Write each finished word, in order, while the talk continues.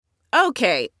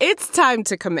Okay, it's time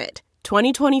to commit.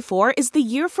 2024 is the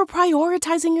year for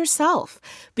prioritizing yourself.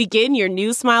 Begin your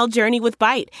new smile journey with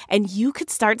Byte, and you could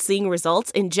start seeing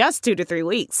results in just 2 to 3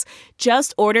 weeks.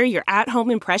 Just order your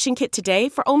at-home impression kit today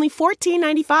for only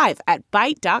 $14.95 at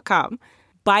Byte.com.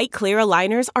 Byte Clear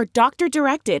aligners are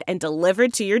doctor-directed and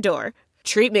delivered to your door.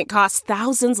 Treatment costs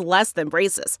thousands less than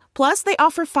braces. Plus, they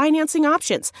offer financing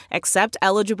options, accept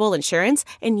eligible insurance,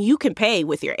 and you can pay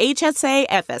with your HSA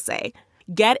FSA.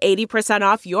 Get 80%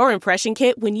 off your impression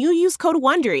kit when you use code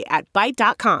WONDERY at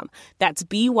Byte.com. That's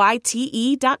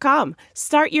BYTE.com.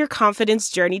 Start your confidence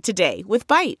journey today with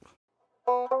Byte.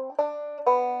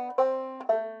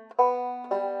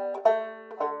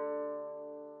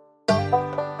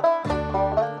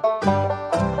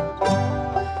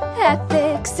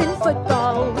 Ethics in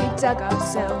football, we dug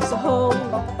ourselves a hole.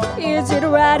 Is it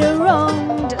right or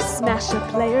wrong to smash a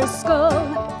player's skull?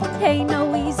 Ain't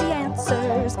no easy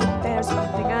answers, but there's one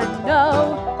thing I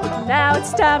know. Now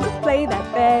it's time to play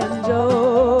that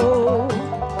banjo.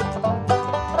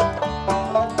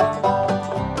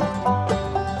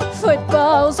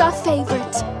 Football's our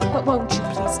favorite, but won't you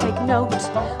please take note?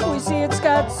 We see it's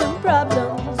got some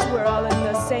problems, we're all in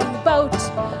the same boat.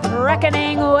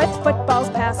 Reckoning with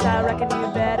football's past, I reckon you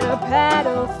better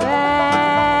paddle fast.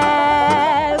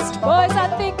 Boys, I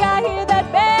think I hear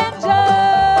that banjo.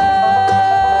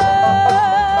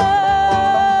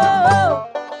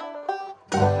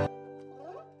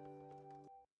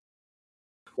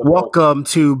 Welcome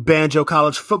to Banjo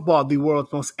College Football, the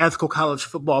world's most ethical college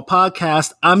football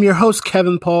podcast. I'm your host,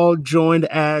 Kevin Paul, joined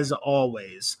as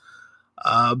always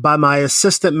by my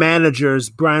assistant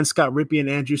managers, Brian Scott Rippey and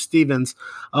Andrew Stevens.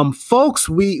 Folks,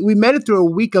 we made it through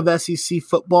a week of SEC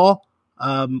football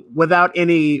without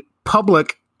any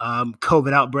public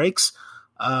COVID outbreaks.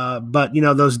 But, you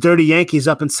know, those dirty Yankees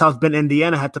up in South Bend,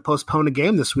 Indiana had to postpone a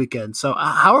game this weekend. So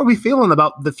how are we feeling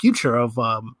about the future of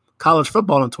college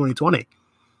football in 2020?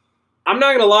 I'm not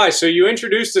going to lie. So you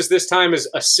introduced us this time as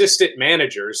assistant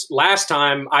managers. Last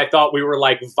time I thought we were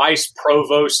like vice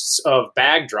provosts of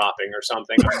bag dropping or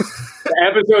something.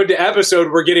 Episode to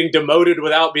episode, we're getting demoted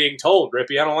without being told.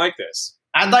 Rippy, I don't like this.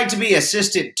 I'd like to be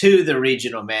assistant to the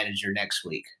regional manager next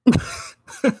week.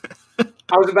 I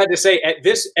was about to say, at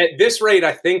this rate,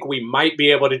 I think we might be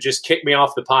able to just kick me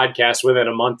off the podcast within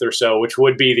a month or so, which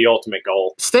would be the ultimate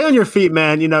goal. Stay on your feet,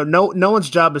 man. You know, no one's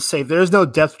job is safe. There is no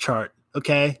depth chart.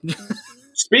 Okay.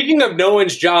 Speaking of no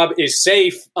one's job is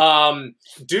safe,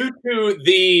 due to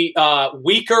the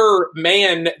weaker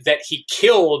man that he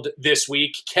killed this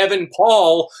week, Kevin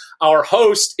Paul, our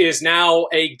host, is now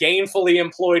a gainfully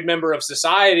employed member of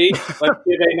society. Let's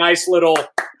give a nice little...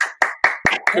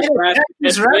 Let's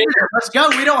go.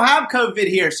 We don't have COVID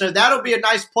here, so that'll be a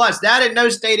nice plus. That and no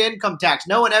state income tax.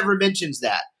 No one ever mentions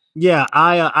that. Yeah,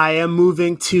 I am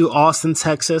moving to Austin,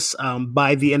 Texas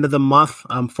by the end of the month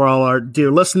for all our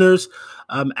dear listeners.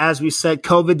 As we said,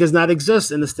 COVID does not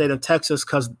exist in the state of Texas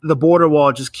because the border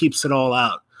wall just keeps it all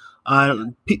out.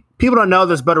 People don't know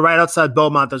this, but right outside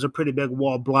Beaumont, there's a pretty big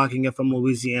wall blocking it from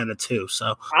Louisiana, too.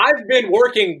 So I've been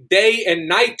working day and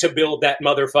night to build that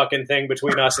motherfucking thing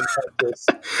between us and Texas.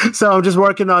 So I'm just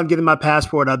working on getting my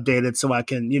passport updated so I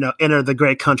can, enter the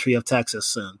great country of Texas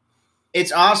soon.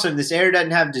 It's awesome. This air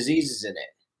doesn't have diseases in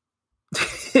it.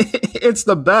 It's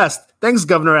the best. Thanks,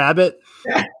 Governor Abbott.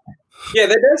 Yeah,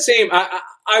 that does seem.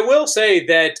 I will say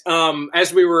that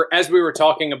as we were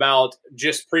talking about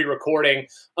just pre-recording,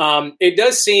 it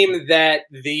does seem that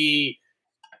the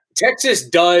Texas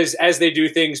does, as they do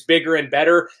things bigger and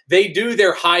better, they do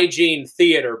their hygiene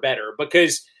theater better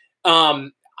because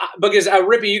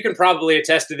Rippy, you can probably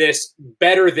attest to this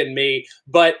better than me,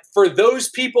 but for those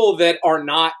people that are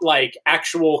not like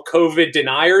actual COVID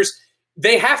deniers,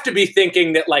 they have to be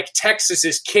thinking that like Texas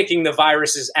is kicking the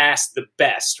virus's ass the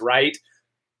best, right?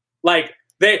 Like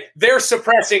they're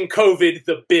suppressing COVID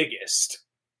the biggest.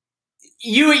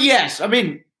 Yes. I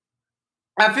mean,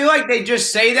 I feel like they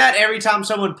just say that every time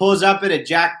someone pulls up at a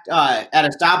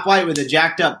stoplight with a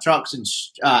jacked up trucks and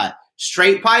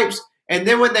straight pipes. And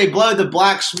then when they blow the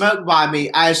black smoke by me,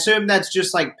 I assume that's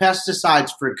just like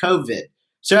pesticides for COVID.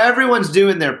 So everyone's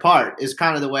doing their part is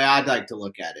kind of the way I'd like to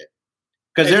look at it.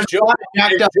 Because there's Joe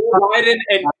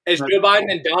Biden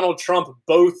and Donald Trump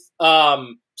both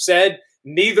said,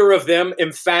 neither of them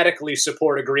emphatically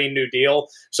support a Green New Deal.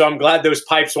 So I'm glad those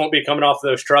pipes won't be coming off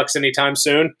those trucks anytime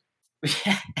soon.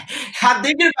 I'm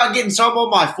thinking about getting some on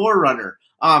my 4Runner.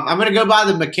 I'm going to go by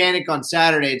the mechanic on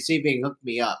Saturday and see if he can hook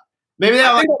me up. Maybe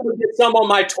I think I'm going to get some on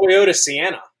my Toyota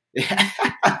Sienna.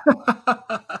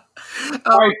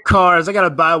 Cars. I got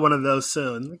to buy one of those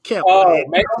soon. Can't wait.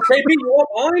 Man, KP, you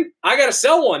want mine? I got to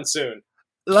sell one soon.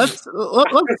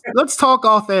 let's talk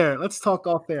off air. Let's talk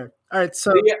off air. All right,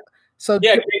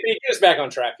 get us back on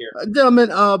track here, gentlemen.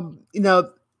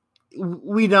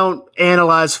 We don't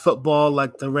analyze football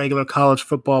like the regular college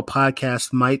football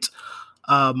podcast might,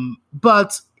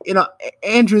 but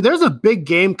Andrew, there's a big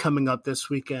game coming up this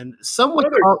weekend.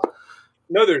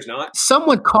 No, there's not. Some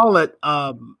would call it.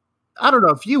 I don't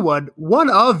know if you would. One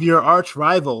of your arch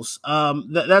rivals,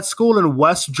 that school in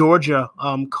West Georgia,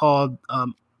 called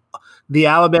the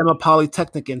Alabama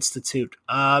Polytechnic Institute.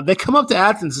 They come up to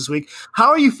Athens this week. How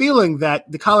are you feeling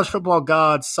that the college football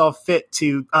gods saw fit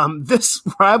to this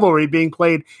rivalry being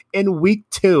played in week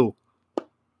 2?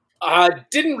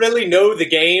 Didn't really know the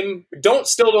game.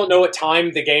 Still don't know what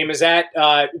time the game is at.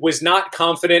 Was not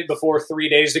confident before 3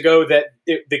 days ago that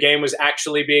the game was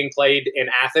actually being played in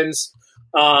Athens.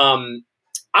 I'm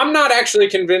not actually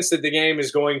convinced that the game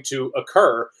is going to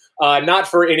occur. Not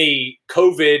for any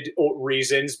COVID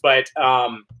reasons, but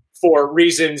for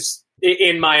reasons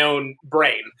in my own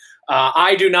brain.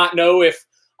 I do not know if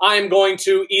I'm going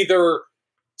to either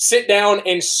sit down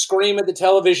and scream at the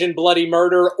television bloody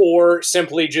murder or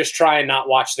simply just try and not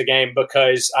watch the game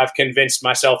because I've convinced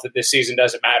myself that this season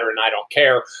doesn't matter and I don't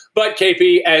care. But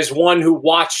KP, as one who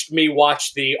watched me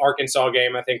watch the Arkansas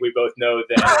game, I think we both know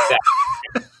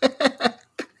that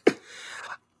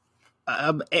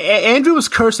Andrew was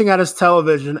cursing at his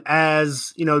television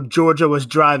as Georgia was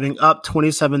driving up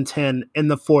 27-10 in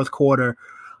the fourth quarter.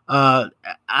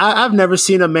 I've never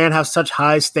seen a man have such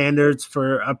high standards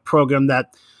for a program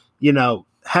that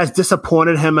has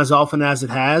disappointed him as often as it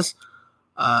has.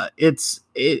 It's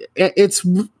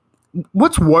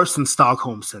what's worse than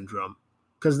Stockholm syndrome,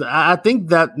 because I think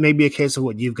that may be a case of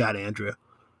what you've got, Andrew.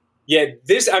 Yeah,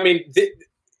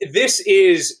 this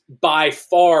is by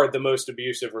far the most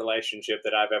abusive relationship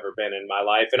that I've ever been in my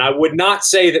life. And I would not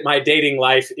say that my dating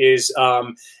life is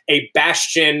a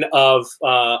bastion of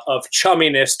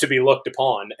chumminess to be looked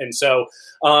upon. And so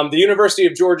the University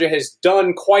of Georgia has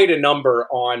done quite a number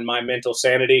on my mental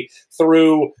sanity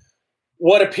through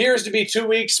what appears to be 2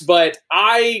 weeks, but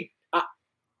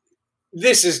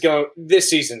this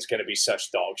season's going to be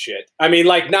such dog shit. I mean,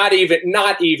 like not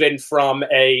even from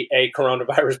a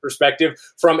coronavirus perspective,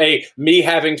 from me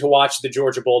having to watch the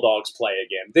Georgia Bulldogs play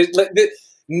again.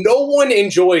 No one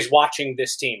enjoys watching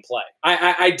this team play.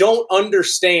 I don't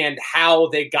understand how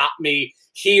they got me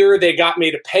here. They got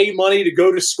me to pay money to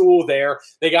go to school there.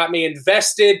 They got me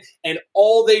invested, and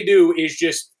all they do is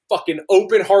just fucking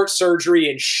open heart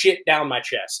surgery and shit down my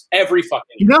chest every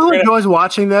fucking year. You know who enjoys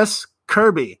watching this?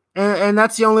 Kirby. And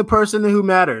that's the only person who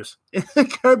matters.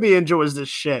 Kirby enjoys this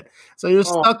shit. So you're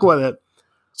stuck with it.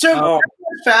 So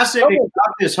what's fascinating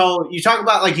about this whole, you talk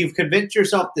about like you've convinced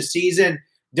yourself the season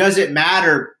doesn't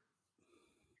matter.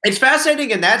 It's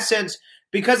fascinating in that sense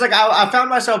because like I found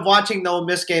myself watching the Ole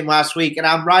Miss game last week and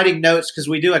I'm writing notes because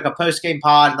we do like a post-game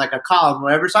pod, like a column,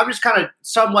 whatever. So I'm just kind of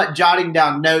somewhat jotting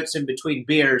down notes in between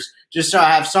beers just so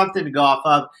I have something to go off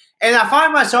of. And I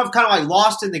find myself kind of like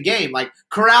lost in the game. Like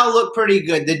Corral looked pretty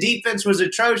good. The defense was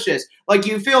atrocious. Like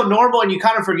you feel normal and you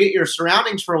kind of forget your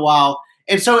surroundings for a while.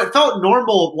 And so it felt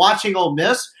normal watching Ole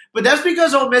Miss. But that's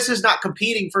because Ole Miss is not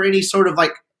competing for any sort of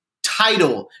like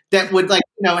title that would like,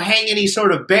 hang any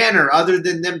sort of banner other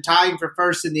than them tying for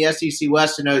first in the SEC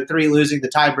West in 2003, losing the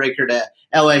tiebreaker to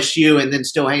LSU and then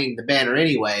still hanging the banner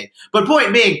anyway. But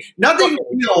point being, nothing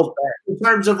real in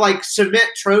terms of like cement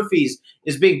trophies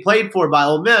is being played for by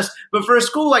Ole Miss. But for a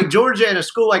school like Georgia and a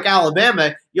school like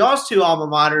Alabama, y'all's two alma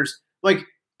maters, like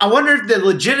I wonder if the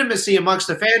legitimacy amongst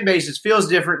the fan bases feels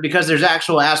different because there's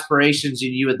actual aspirations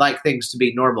and you would like things to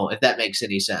be normal, if that makes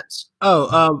any sense.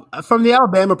 From the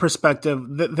Alabama perspective,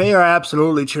 they are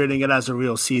absolutely treating it as a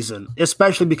real season,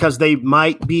 especially because they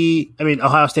might be – I mean,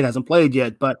 Ohio State hasn't played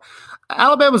yet, but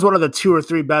Alabama is one of the 2 or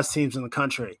 3 best teams in the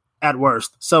country at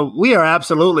worst. So we are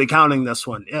absolutely counting this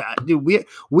one. Yeah, dude,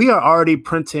 we are already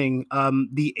printing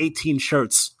the 18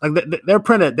 shirts. Like they're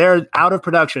printed. They're out of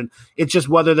production. It's just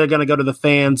whether they're going to go to the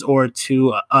fans or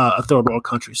to a third world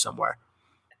country somewhere.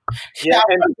 Yeah,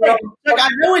 like I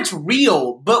know it's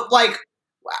real, but like,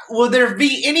 will there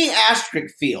be any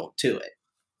asterisk feel to it?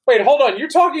 Wait, hold on. You're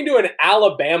talking to an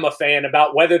Alabama fan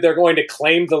about whether they're going to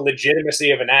claim the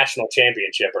legitimacy of a national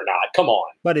championship or not. Come on,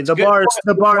 buddy. The bar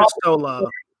is so low.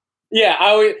 Yeah,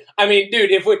 I mean,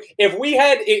 dude,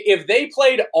 if they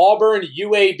played Auburn,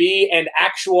 UAB, and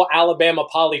actual Alabama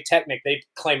Polytechnic, they'd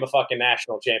claim a fucking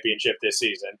national championship this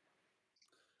season.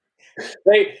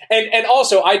 And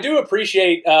also, I do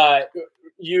appreciate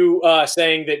you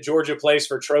saying that Georgia plays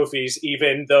for trophies,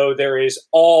 even though there is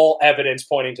all evidence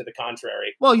pointing to the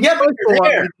contrary. Well, yeah, but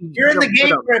you're in the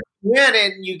game for a win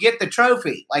and you get the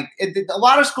trophy. Like a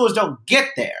lot of schools don't get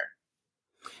there.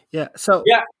 Yeah. So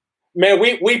yeah, man,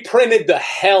 we printed the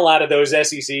hell out of those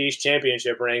SEC East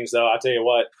championship rings, though. I'll tell you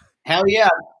what. Hell yeah.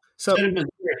 So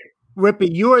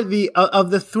Rippy, you are the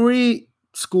of the three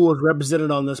schools represented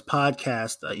on this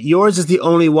podcast. Yours is the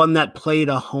only one that played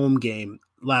a home game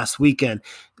last weekend.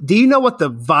 Do you know what the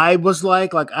vibe was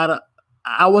like? Like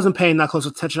I wasn't paying that close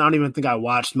attention. I don't even think I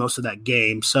watched most of that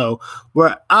game. So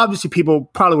where obviously people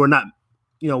probably were not,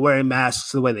 wearing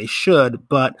masks the way they should,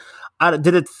 but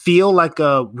did it feel like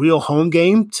a real home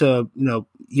game to,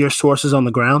 your sources on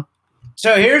the ground?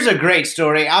 So here's a great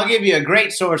story. I'll give you a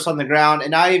great source on the ground,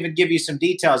 and I'll even give you some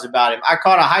details about him. I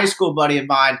caught a high school buddy of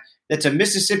mine that's a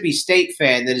Mississippi State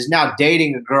fan that is now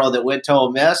dating a girl that went to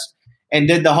Ole Miss and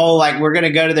did the whole, we're going to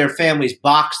go to their family's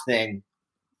box thing.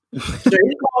 So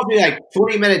he called me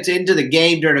 20 minutes into the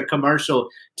game during a commercial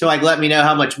to let me know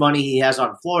how much money he has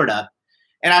on Florida.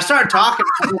 And I started talking.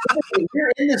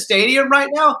 You're in the stadium right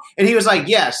now? And he was like,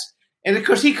 yes. And of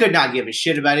course, he could not give a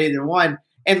shit about either one.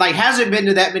 And hasn't been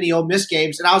to that many Ole Miss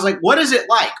games. And I was like, what is it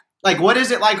like? What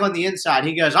is it like on the inside?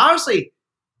 He goes, honestly,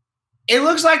 it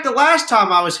looks like the last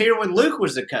time I was here when Luke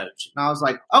was the coach. And I was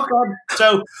like, okay.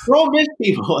 So for Ole Miss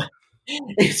people,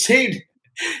 it seemed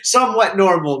somewhat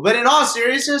normal. But in all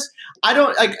seriousness, I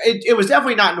don't it was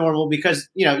definitely not normal because,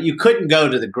 you couldn't go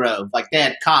to the Grove. They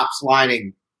had cops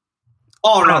lining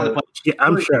all around the place. Yeah,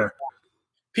 I'm sure.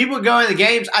 People go in the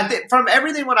games. I think from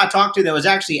everything when I talked to that was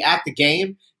actually at the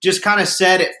game, just kind of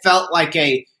said it felt like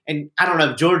and I don't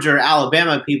know if Georgia or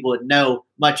Alabama people would know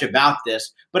much about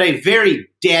this, but a very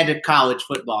dead college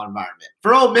football environment.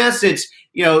 For Ole Miss, it's,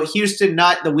 Houston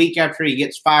Nutt the week after he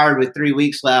gets fired with 3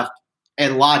 weeks left,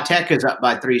 and La Tech is up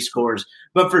by 3 scores.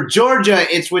 But for Georgia,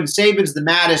 it's when Saban's the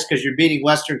maddest because you're beating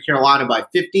Western Carolina by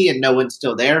 50 and no one's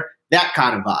still there. That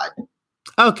kind of vibe.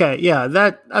 Okay, yeah,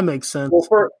 that makes sense. Well,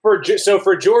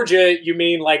 for Georgia, you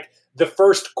mean the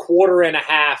first quarter and a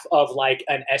half of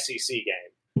an SEC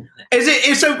game?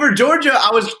 So for Georgia,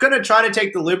 I was going to try to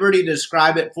take the liberty to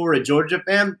describe it for a Georgia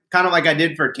fan, kind of like I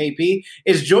did for KP.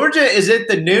 Is it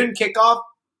the noon kickoff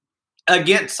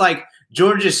against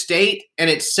Georgia State, and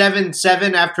it's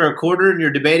 7-7 after a quarter, and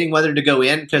you're debating whether to go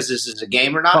in because this is a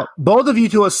game or not? Well, bold of you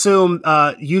to assume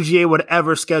UGA would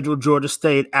ever schedule Georgia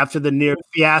State after the near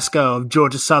fiasco of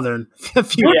Georgia Southern. We're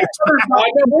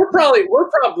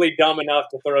probably dumb enough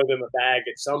to throw them a bag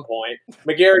at some point.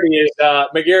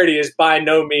 McGarity is by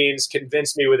no means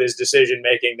convinced me with his decision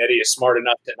making that he is smart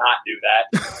enough to not do that.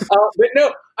 But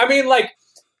no, I mean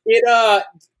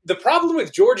the problem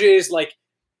with Georgia is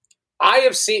I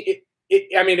have seen it.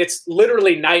 It's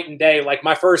literally night and day.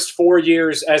 My first 4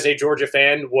 years as a Georgia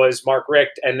fan was Mark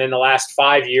Richt, and then the last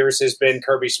 5 years has been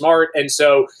Kirby Smart. And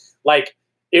so,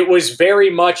 it was very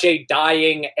much a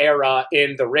dying era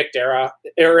in the Richt era,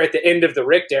 or at the end of the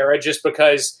Richt era, just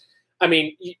because,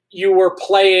 you were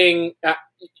playing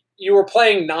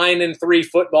 9-3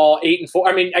 football,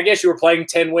 8-4. I guess you were playing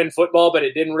 10-win football, but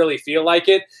it didn't really feel like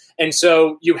it. And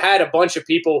so you had a bunch of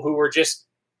people who were just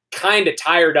kind of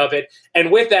tired of it.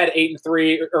 And with that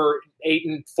 8-3 or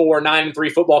 8-4, 9-3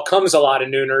 football comes a lot of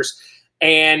nooners,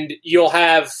 and you'll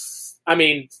have,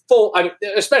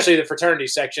 especially the fraternity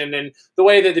section, and the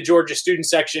way that the Georgia student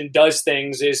section does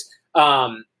things is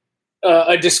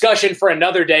a discussion for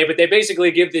another day, but they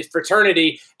basically give the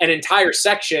fraternity an entire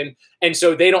section. And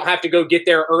so they don't have to go get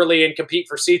there early and compete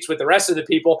for seats with the rest of the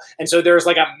people. And so there's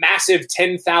a massive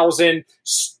 10,000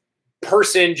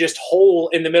 person just hole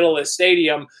in the middle of the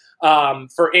stadium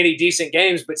for any decent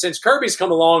games. But since Kirby's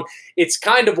come along, it's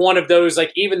kind of one of those,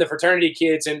 even the fraternity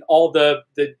kids and all the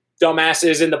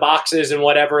dumbasses in the boxes and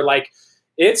whatever,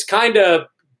 it's kind of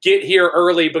get here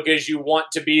early because you want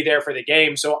to be there for the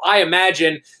game. So I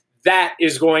imagine that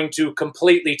is going to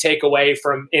completely take away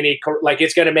from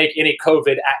it's going to make any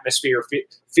COVID atmosphere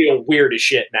feel weird as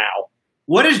shit now.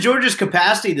 What is Georgia's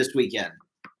capacity this weekend?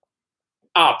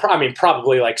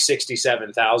 Probably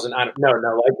 67,000. I don't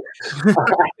know.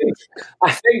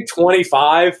 I think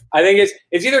 25. I think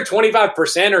it's either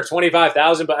 25% or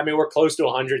 25,000. But we're close to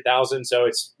 100,000, so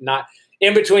it's not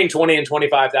in between 20 and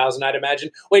 25,000. I'd imagine.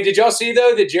 Wait, did y'all see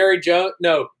though that Jerry Jones?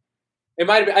 No, it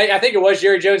might have been. I think it was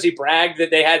Jerry Jones. He bragged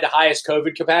that they had the highest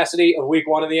COVID capacity of Week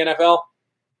 1 of the NFL.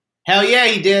 Hell yeah,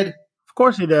 he did. Of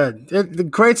course he did. The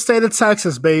great state of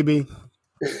Texas, baby.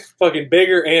 Fucking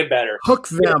bigger and better. Hook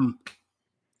them.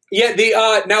 Yeah,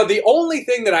 now the only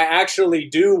thing that I actually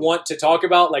do want to talk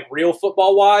about, real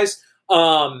football wise,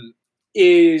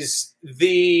 is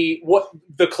the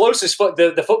closest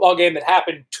the football game that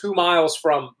happened 2 miles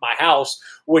from my house,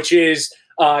 which is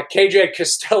KJ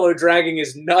Costello dragging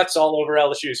his nuts all over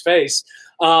LSU's face.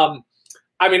 I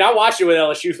watched it with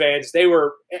LSU fans.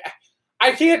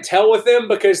 I can't tell with them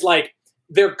because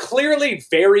they're clearly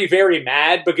very, very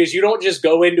mad because you don't just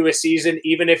go into a season,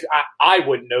 even if I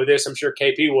wouldn't know this, I'm sure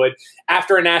KP would,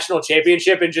 after a national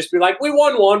championship and just be like, we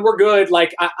won one, we're good.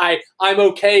 I'm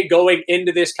okay going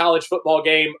into this college football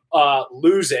game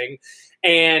losing.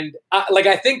 And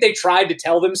I think they tried to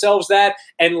tell themselves that,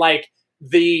 and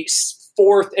the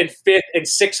 4th and 5th and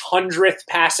 600th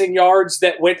passing yards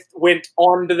that went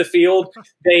onto the field,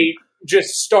 they just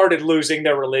started losing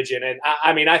their religion. And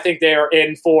I think they are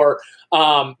in for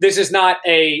this is not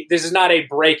a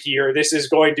break year. This is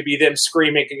going to be them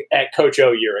screaming at Coach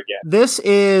O year again. This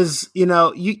is,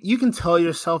 you can tell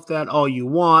yourself that all you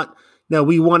want. No,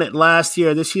 we won it last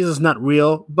year. This season's not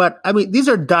real. But these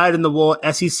are dyed-in-the-wool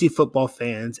SEC football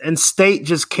fans, and State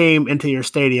just came into your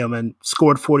stadium and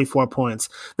scored 44 points.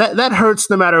 That hurts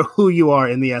no matter who you are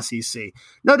in the SEC.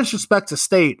 No disrespect to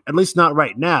State, at least not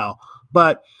right now.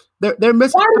 But they're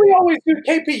missing. Why do we always do,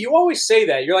 KP? You always say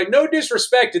that. You're like, no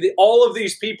disrespect to all of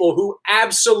these people who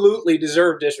absolutely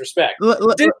deserve disrespect.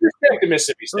 Disrespect to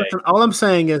Mississippi State. Listen, all I'm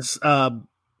saying is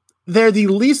they're the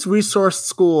least resourced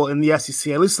school in the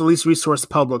SEC, at least the least resourced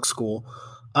public school.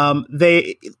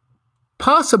 They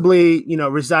possibly,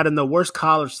 reside in the worst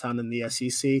college town in the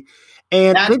SEC,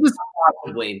 and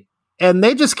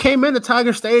they just came into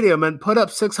Tiger Stadium and put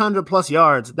up 600 plus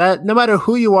yards. That no matter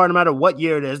who you are, no matter what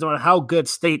year it is, no matter how good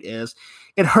State is,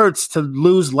 it hurts to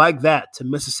lose like that to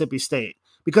Mississippi State.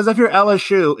 Because if you're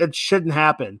LSU, it shouldn't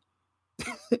happen.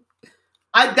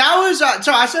 I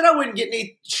said I wouldn't get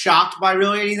shocked by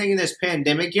really anything in this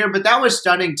pandemic year, but that was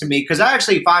stunning to me because I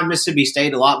actually find Mississippi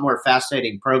State a lot more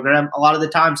fascinating program a lot of the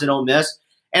times than Ole Miss.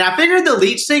 And I figured the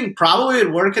Leach thing probably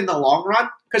would work in the long run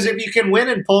because if you can win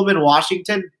in Pullman,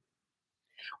 Washington,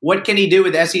 what can he do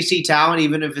with SEC talent,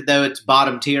 even though it's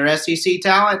bottom tier SEC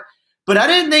talent? But I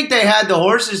didn't think they had the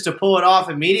horses to pull it off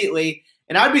immediately.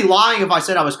 And I'd be lying if I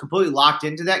said I was completely locked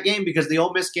into that game because the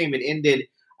Ole Miss game had ended.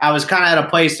 I was kind of at a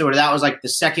place where that was like the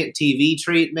second TV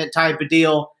treatment type of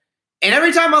deal. And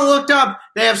every time I looked up,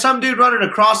 they have some dude running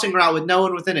a crossing route with no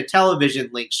one within a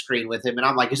television link screen with him. And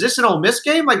I'm like, is this an Ole Miss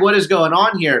game? What is going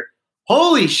on here?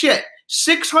 Holy shit.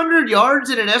 600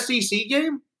 yards in an SEC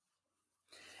game?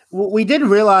 We didn't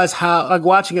realize how,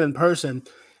 watching it in person,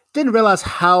 didn't realize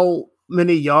how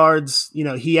many yards,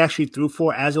 he actually threw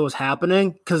for as it was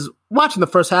happening. Because watching the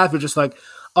first half, you're just like,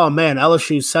 oh man,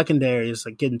 LSU's secondary is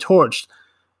getting torched.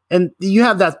 And you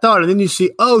have that thought, and then you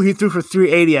see, he threw for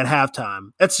 380 at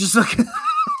halftime. It's just like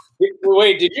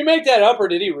Wait, did you make that up, or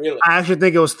did he really? I actually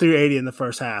think it was 380 in the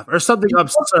first half, or something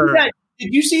absurd.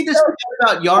 Did you see this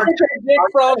about yards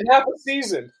from half a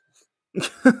season?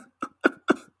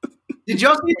 Did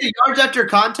y'all see the yards after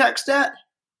contact stat?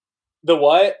 The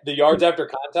what? The yards after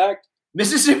contact?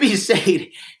 Mississippi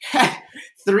State had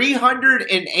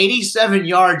 387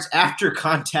 yards after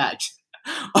contact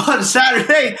on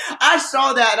Saturday. I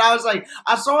saw that, and I was like,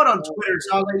 I saw it on Twitter,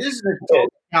 so I was like, this is a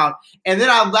total count. And then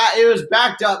it was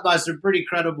backed up by some pretty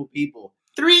credible people.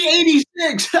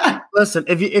 386. Listen,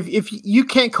 if you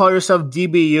can't call yourself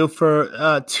DBU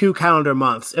for 2 calendar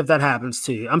months, if that happens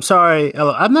to you, I'm sorry.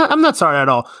 I'm not sorry at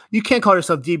all. You can't call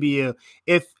yourself DBU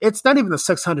if it's not even the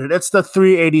 600. It's the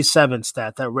 387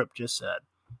 stat that Rip just said.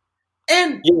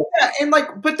 And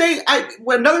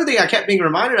another thing I kept being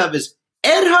reminded of is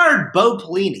Ed hired Bo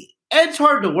Pelini. Ed's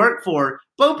hard to work for.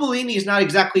 Bo Pelini is not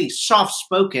exactly soft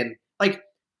spoken.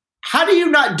 How do you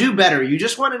not do better? You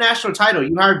just won a national title.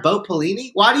 You hired Bo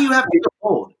Pelini. Why do you have to go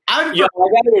bold? I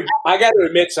got to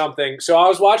admit something. So I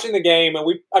was watching the game,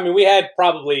 and we had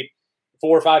probably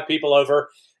 4 or 5 people over,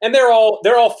 and they're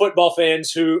all football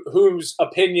fans whose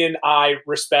opinion I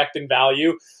respect and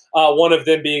value. One of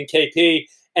them being KP.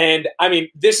 And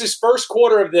this is first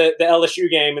quarter of the LSU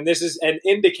game, and this is an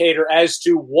indicator as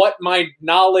to what my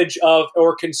knowledge of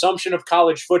or consumption of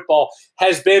college football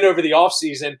has been over the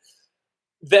offseason.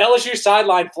 The LSU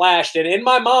sideline flashed, and in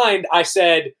my mind, I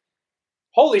said,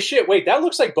 holy shit, wait, that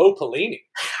looks like Bo Pelini.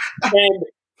 And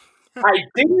I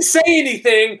didn't say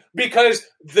anything because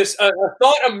this a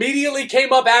thought immediately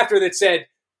came up after that said,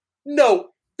 no,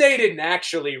 they didn't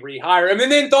actually rehire him.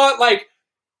 And then thought,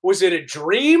 was it a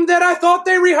dream that I thought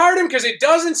they rehired him? Because it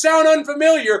doesn't sound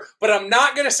unfamiliar, but I'm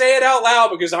not going to say it out loud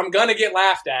because I'm going to get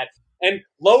laughed at. And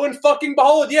lo and fucking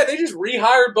behold, yeah, they just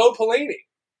rehired Bo Pelini.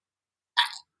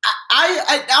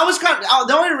 I was kind of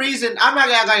the only reason I'm not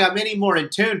gonna act like I'm any more in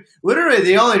tune. Literally,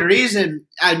 the only reason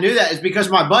I knew that is because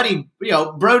my buddy,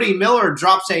 Brody Miller,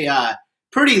 drops a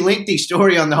pretty lengthy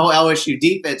story on the whole LSU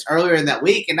defense earlier in that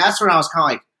week, and that's when I was kind of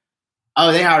like,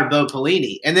 oh, they hired Bo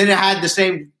Pelini, and then it had the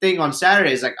same thing on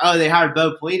Saturday. It's like, oh, they hired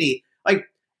Bo Pelini. Like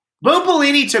Bo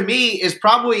Pelini to me is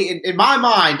probably in my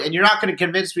mind, and you're not going to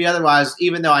convince me otherwise,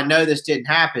 even though I know this didn't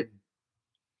happen.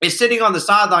 Is sitting on the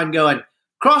sideline going,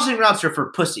 crossing routes are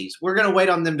for pussies. We're going to wait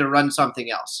on them to run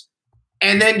something else.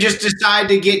 And then just decide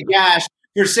to get gashed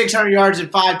for 600 yards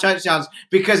and 5 touchdowns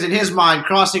because in his mind,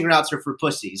 crossing routes are for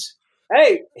pussies.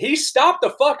 Hey, he stopped the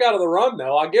fuck out of the run,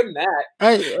 though. I'll give him that.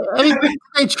 Hey, I mean,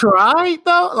 they tried,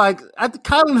 though. Like,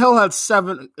 Kylan Hill had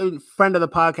 7 – friend of the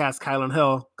podcast, Kylan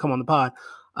Hill, come on the pod.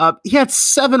 He had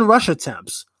 7 rush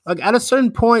attempts. Like, at a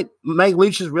certain point, Mike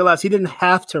Leach just realized he didn't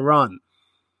have to run.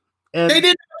 And they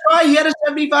didn't try. He had a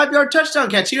 75-yard touchdown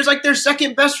catch. He was like their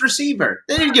second best receiver.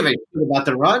 They didn't give a shit about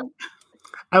the run.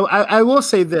 I will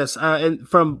say this, and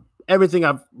from everything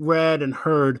I've read and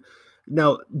heard,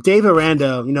 Dave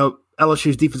Aranda,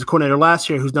 LSU's defensive coordinator last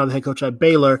year, who's now the head coach at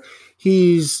Baylor,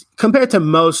 he's, compared to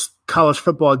most college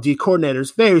football D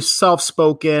coordinators, very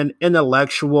soft-spoken,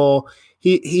 intellectual.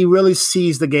 He really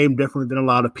sees the game differently than a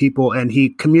lot of people, and he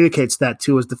communicates that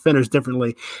to his defenders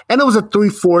differently. And it was a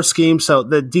 3-4 scheme, so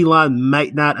the D-line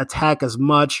might not attack as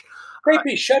much.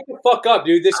 Creepy, shut the fuck up,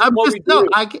 dude. This is what we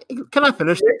do. Can I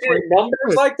finish?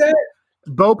 Numbers like that?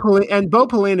 Bo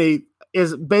Pelini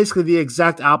is basically the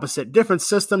exact opposite. Different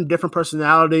system, different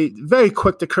personality, very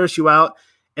quick to curse you out,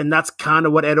 and that's kind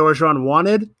of what Ed Orgeron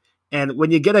wanted. And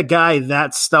when you get a guy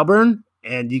that stubborn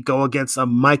and you go against a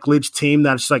Mike Leach team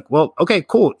that's just like, well, okay,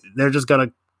 cool. They're just going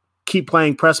to keep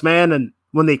playing press man, and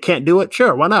when they can't do it,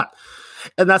 sure, why not?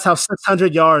 And that's how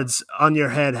 600 yards on your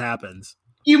head happens.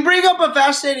 You bring up a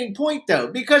fascinating point, though,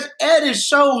 because Ed is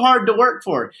so hard to work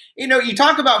for. You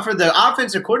talk about for the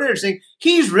offensive coordinator thing,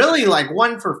 he's really like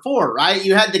 1 for 4, right?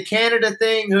 You had the Canada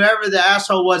thing, whoever the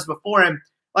asshole was before him.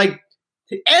 Like,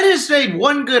 Ed has made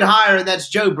one good hire, and that's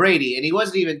Joe Brady, and he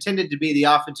wasn't even intended to be the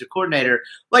offensive coordinator.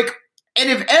 Like, and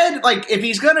if Ed, if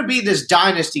he's going to be this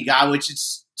dynasty guy, which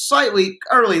is slightly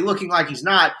early looking like he's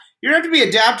not, you're going to have to be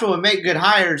adaptable and make good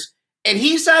hires. And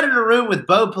he sat in a room with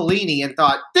Bo Pelini and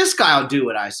thought, this guy will do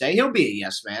what I say. He'll be a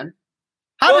yes man.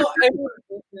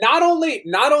 Not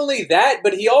only that,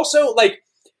 but he also,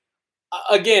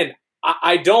 again,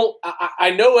 I know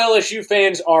LSU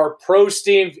fans are pro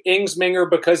Steve Ensminger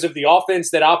because of the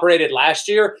offense that operated last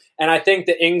year, and I think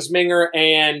the Ensminger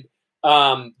and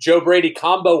Joe Brady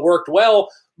combo worked well,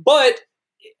 but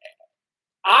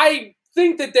I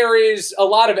think that there is a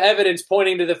lot of evidence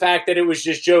pointing to the fact that it was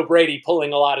just Joe Brady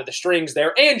pulling a lot of the strings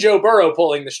there and Joe Burrow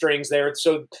pulling the strings there.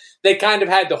 So they kind of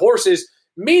had the horses,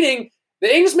 meaning the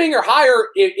Ensminger hire,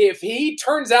 if he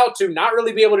turns out to not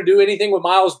really be able to do anything with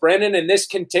Miles Brennan and this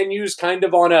continues kind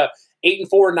of on a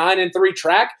 8-4, 9-3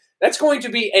 track, that's going to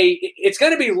be it's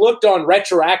going to be looked on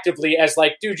retroactively as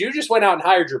like, dude, you just went out and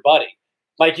hired your buddy.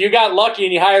 Like, you got lucky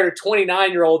and you hired a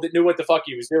 29-year-old that knew what the fuck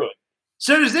he was doing.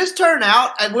 So does this turn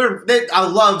out, and I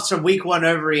love some week 1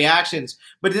 overreactions,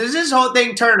 but does this whole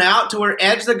thing turn out to where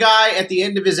Ed's the guy at the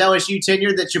end of his LSU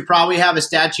tenure that should probably have a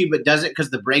statue but doesn't because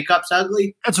the breakup's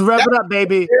ugly? Let's rev it up,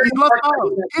 baby.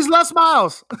 He's Les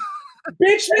Miles.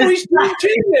 Bitch, no, he's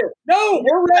cheating. No,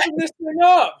 we're revving this thing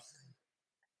up.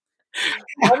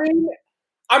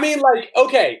 I mean,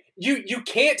 okay, you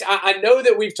can't. I know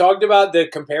that we've talked about the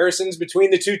comparisons between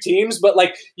the two teams, but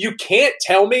you can't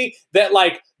tell me that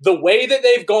the way that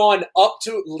they've gone up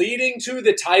to leading to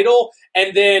the title,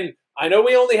 and then I know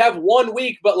we only have 1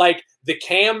 week, but the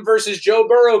Cam versus Joe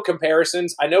Burrow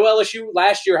comparisons. I know LSU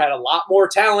last year had a lot more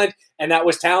talent, and that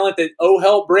was talent that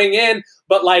helped bring in,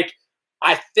 but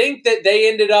I think that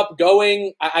they ended up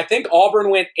going. I think Auburn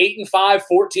went 8-5,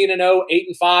 14-0,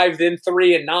 8-5, then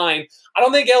 3-9. I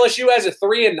don't think LSU has a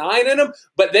 3-9 in them,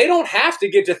 but they don't have to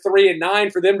get to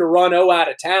 3-9 for them to run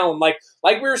out of town. Like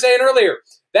we were saying earlier,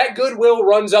 that goodwill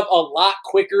runs up a lot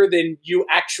quicker than you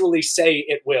actually say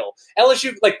it will.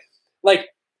 LSU,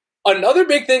 another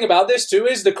big thing about this too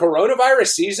is the coronavirus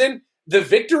season. The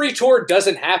victory tour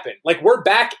doesn't happen. We're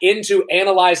back into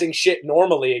analyzing shit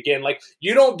normally again.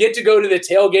 You don't get to go to the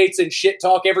tailgates and shit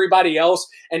talk everybody else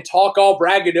and talk all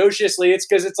braggadociously. It's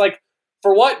because it's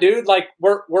for what, dude?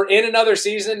 We're in another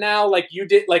season now. You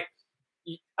did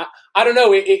I don't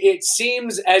know. It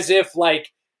seems as if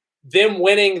them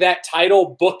winning that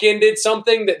title bookended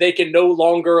something that they can no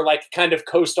longer like kind of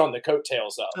coast on the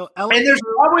coattails of. So And there's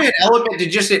probably an element to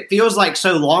just it feels like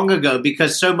so long ago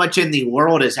because so much in the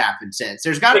world has happened since.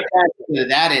 There's got to be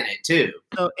that in it too.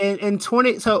 So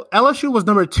so LSU was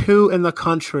number 2 in the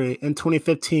country in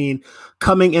 2015,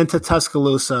 coming into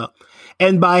Tuscaloosa,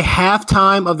 and by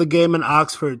halftime of the game in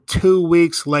Oxford, 2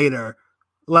 weeks later,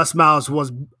 Les Miles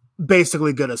was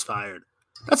basically good as fired.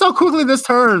 That's how quickly this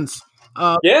turns.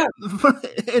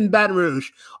 In Baton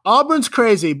Rouge. Auburn's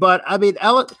crazy, but I mean,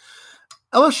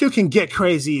 LSU can get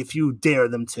crazy if you dare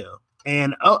them to.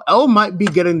 And O might be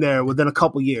getting there within a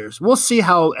couple years. We'll see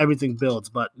how everything builds,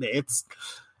 but it's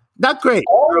not great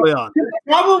early on. The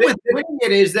problem with doing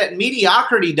it is that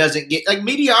mediocrity doesn't get – like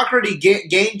mediocrity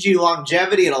gains you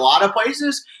longevity in a lot of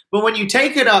places, but when you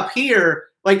take it up here,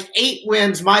 like 8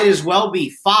 wins might as well be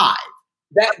 5.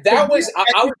 That was –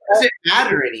 it doesn't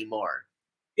matter anymore.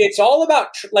 It's all about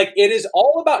it is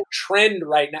all about trend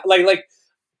right now. Like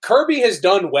Kirby has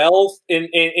done well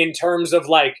in terms of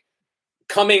like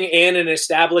coming in and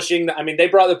establishing. I mean, they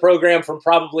brought the program from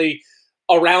probably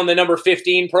around the number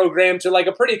 15 program to like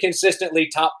a pretty consistently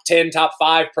top 10, top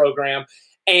 5 program.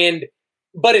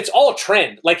 But it's all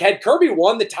trend. Like had Kirby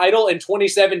won the title in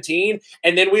 2017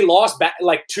 and then we lost back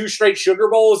like 2 straight Sugar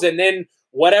Bowls and then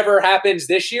whatever happens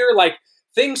this year, like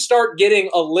things start getting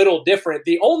a little different.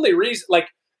 The only reason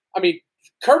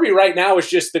Kirby right now is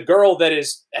just the girl that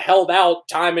is held out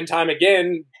time and time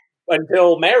again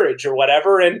until marriage or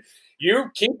whatever. And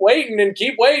you keep waiting and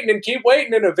keep waiting and keep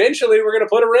waiting. And eventually we're going to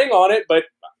put a ring on it. But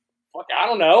fuck, I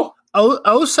don't know.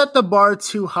 O set the bar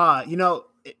too high. You know,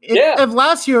 if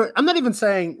last year, I'm not even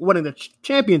saying winning the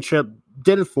championship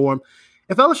did it for him.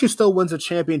 If LSU still wins a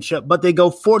championship, but they go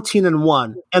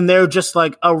 14-1 and they're just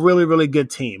like a really, really good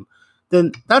team,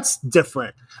 then that's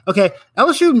different. Okay,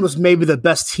 LSU was maybe the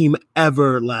best team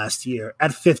ever last year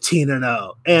at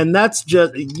 15-0. And that's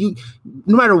just you.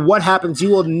 No matter what happens, you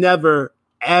will never,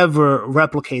 ever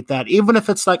replicate that. Even if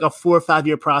it's like a 4 or 5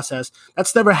 year process,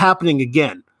 that's never happening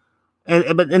again.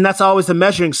 And that's always the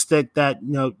measuring stick that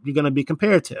you're going to be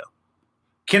compared to.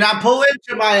 Can I pull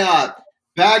into my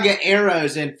bag of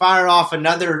arrows and fire off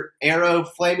another arrow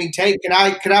flaming take? Can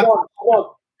I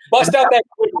bust out that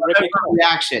quick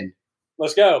reaction?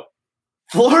 Let's go.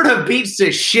 Florida beats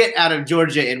the shit out of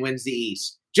Georgia and wins the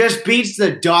East. Just beats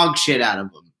the dog shit out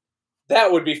of them.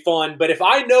 That would be fun. But if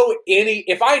I know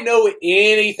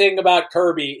anything about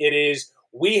Kirby, it is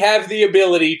we have the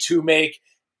ability to make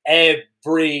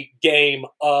every game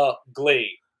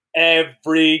ugly.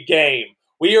 Every game.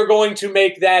 We are going to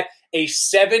make that a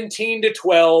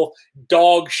 17-12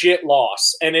 dog shit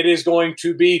loss, and it is going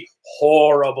to be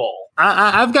horrible.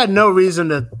 I've got no reason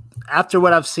to. After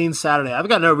what I've seen Saturday, I've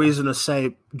got no reason to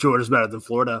say Georgia's better than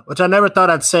Florida, which I never thought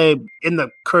I'd say in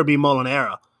the Kirby Mullen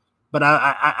era. But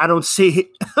I don't see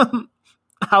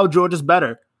how Georgia's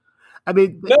better. I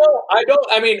mean, no, I don't.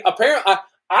 I mean, apparently,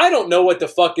 I don't know what the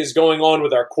fuck is going on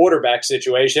with our quarterback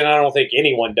situation. I don't think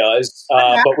anyone does.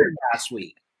 But last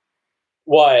week,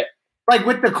 what? Like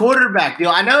with the quarterback deal,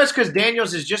 I know it's because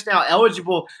Daniels is just now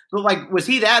eligible, but like, was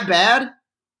he that bad?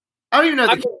 I don't even know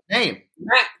the name.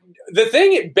 The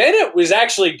thing, Bennett was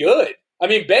actually good. I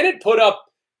mean, Bennett put up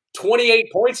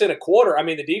 28 points in a quarter. I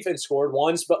mean, the defense scored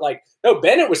once, but like, no,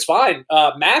 Bennett was fine.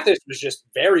 Mathis was just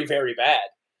very, very bad.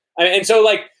 And so,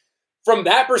 like, from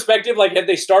that perspective, like, had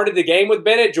they started the game with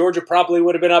Bennett, Georgia probably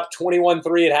would have been up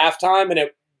 21-3 at halftime, and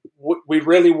we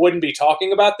really wouldn't be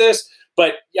talking about this.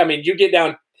 But I mean, you get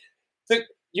down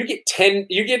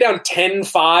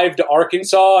 10-5 to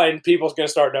Arkansas, and people's going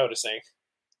to start noticing.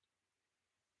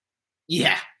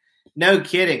 Yeah, no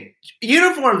kidding.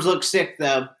 Uniforms look sick,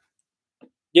 though.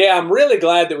 Yeah, I'm really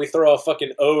glad that we throw a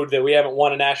fucking ode that we haven't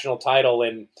won a national title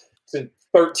in since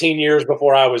 13 years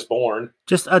before I was born.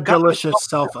 Just a delicious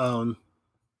self-own.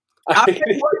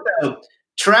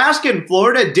 Trask in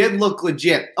Florida did look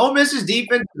legit. Ole Miss's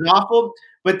defense is awful,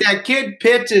 but that kid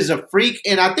Pitts is a freak,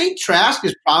 and I think Trask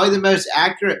is probably the most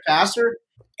accurate passer.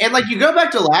 And, like, you go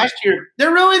back to last year,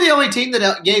 they're really the only team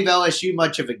that gave LSU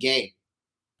much of a game.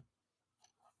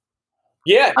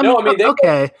 Yeah,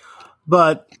 okay,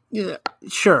 but yeah,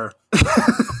 sure.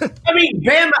 I mean,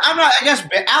 Bama. I guess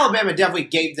Alabama definitely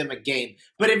gave them a game,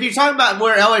 but if you're talking about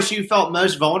where LSU felt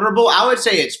most vulnerable, I would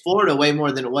say it's Florida way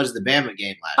more than it was the Bama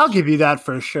game last. I'll give you that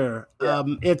for sure. Yeah.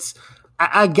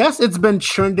 I guess it's been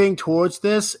trending towards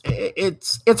this.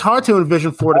 It's hard to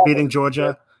envision Florida beating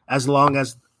Georgia as long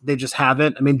as they just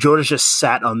haven't. I mean, Georgia's just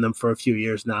sat on them for a few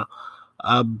years now.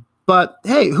 But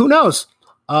hey, who knows?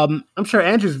 I'm sure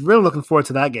Andrew's really looking forward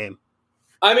to that game.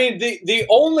 I mean, the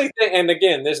only thing, and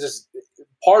again, this is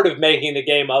part of making the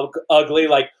game ugly.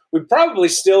 Like, we probably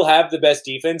still have the best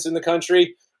defense in the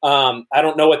country. I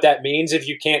don't know what that means if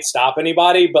you can't stop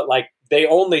anybody, but like they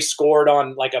only scored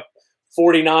on like a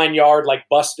 49-yard like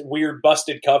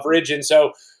busted coverage, and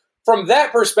so from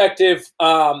that perspective,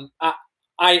 I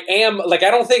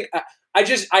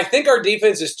think our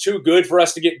defense is too good for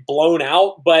us to get blown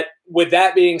out. But with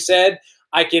that being said,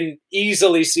 I can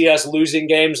easily see us losing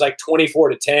games like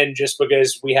 24-10 just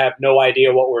because we have no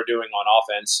idea what we're doing on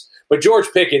offense. But George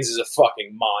Pickens is a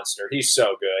fucking monster. He's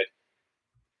so good.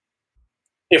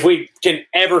 If we can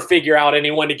ever figure out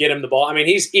anyone to get him the ball, I mean,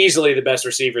 he's easily the best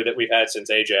receiver that we've had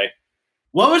since AJ.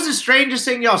 What was the strangest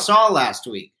thing y'all saw last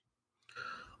week?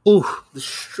 Ooh, the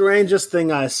strangest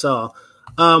thing I saw.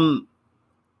 I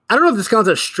don't know if this counts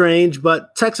as strange,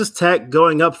 but Texas Tech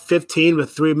going up 15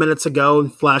 with 3 minutes to go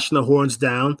and flashing the horns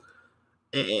down,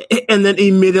 and then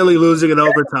immediately losing in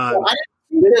overtime.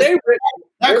 Were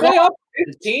they up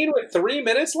 15 with 3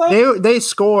 minutes left? They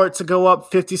scored to go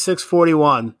up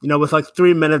 56-41, with like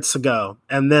 3 minutes to go,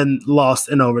 and then lost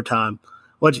in overtime.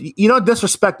 Which, you don't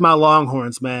disrespect my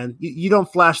Longhorns, man. You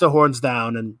don't flash the horns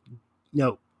down and,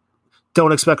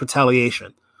 don't expect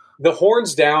retaliation. The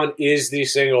horns down is the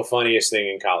single funniest thing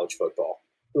in college football.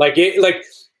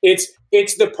 It's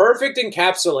the perfect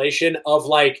encapsulation of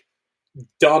like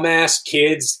dumbass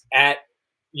kids at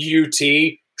UT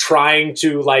trying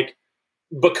to like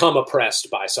become oppressed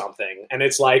by something, and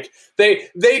it's like they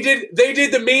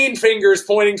did the mean fingers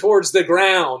pointing towards the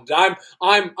ground. I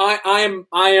am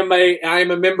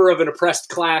a member of an oppressed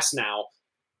class now.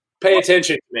 Pay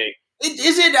attention to me.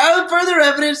 Is it further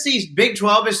evidence these Big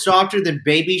 12 is softer than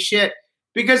baby shit?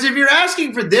 Because if you're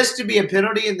asking for this to be a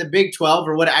penalty in the Big 12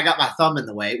 or what, I got my thumb in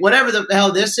the way, whatever the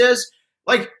hell this is,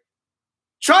 like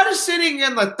try to sitting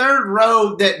in the third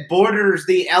row that borders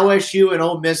the LSU and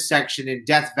Ole Miss section in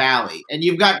Death Valley. And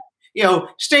you've got,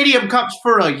 stadium cups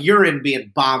for a urine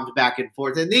being bombed back and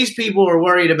forth. And these people are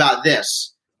worried about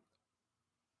this.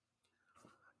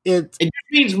 It just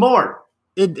means more.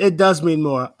 It does mean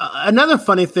more. Another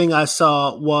funny thing I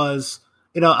saw was,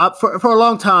 for a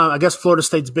long time, I guess Florida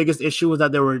State's biggest issue was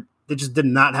that they just did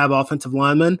not have offensive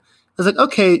linemen. I was like,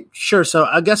 okay, sure. So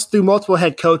I guess through multiple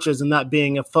head coaches and that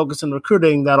being a focus in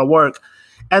recruiting, that'll work.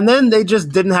 And then they just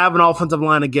didn't have an offensive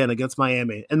line again against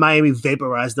Miami, and Miami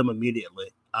vaporized them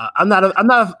immediately. I'm not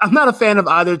a fan of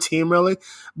either team really,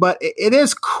 but it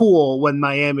is cool when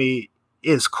Miami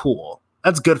is cool.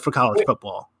 That's good for college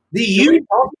football.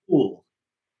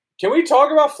 Can we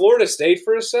talk about Florida State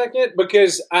for a second?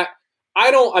 Because I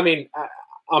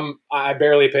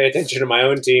barely pay attention to my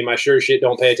own team. I sure shit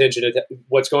don't pay attention to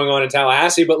what's going on in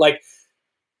Tallahassee. But like,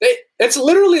 it's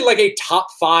literally like a top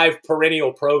 5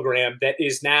 perennial program that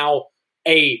is now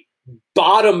a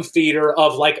bottom feeder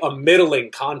of like a middling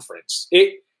conference.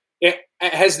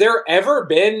 Has there ever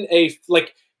been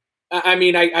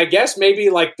I guess maybe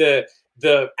like the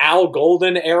Al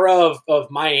Golden era of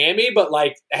Miami, but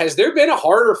like, has there been a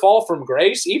harder fall from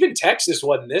grace? Even Texas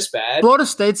wasn't this bad. Florida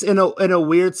State's in a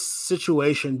weird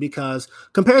situation because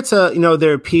compared to,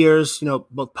 their peers,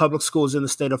 both public schools in the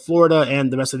state of Florida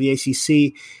and the rest of the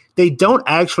ACC, they don't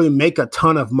actually make a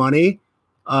ton of money.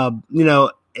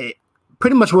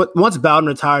 Pretty much once Bowden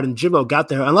retired and Jimbo got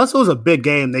there, unless it was a big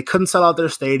game, they couldn't sell out their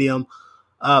stadium.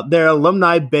 Their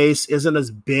alumni base isn't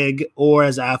as big or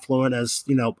as affluent as,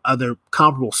 other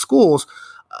comparable schools.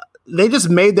 They just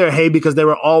made their hay because they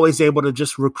were always able to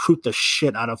just recruit the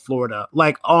shit out of Florida,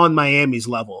 like on Miami's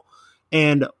level.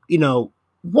 And,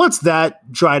 once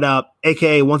that dried up,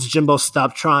 AKA once Jimbo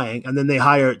stopped trying, and then they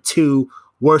hired 2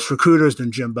 worse recruiters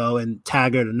than Jimbo and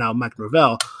Taggart and now Mike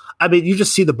Norvell, I mean, you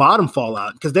just see the bottom fall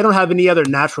out because they don't have any other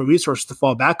natural resources to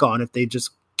fall back on if they just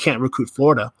can't recruit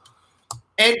Florida.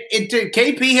 And to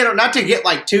KP hit, not to get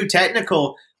like too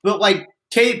technical, but like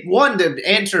one to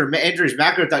answer Andrew's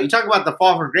macro thought. You talk about the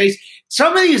fall from grace.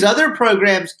 Some of these other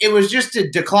programs, it was just a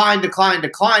decline.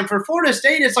 For Florida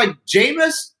State, it's like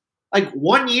Jameis, like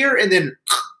 1 year and then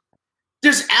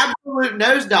just absolute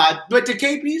nosedive. But to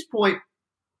KP's point,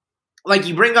 like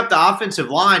you bring up the offensive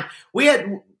line,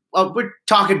 we're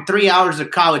talking 3 hours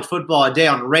of college football a day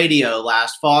on radio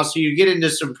last fall, so you get into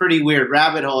some pretty weird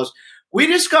rabbit holes. We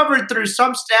discovered through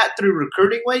some stat through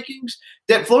recruiting rankings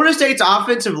that Florida State's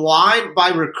offensive line by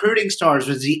recruiting stars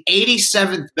was the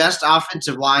 87th best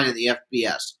offensive line in the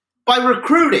FBS. By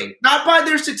recruiting, not by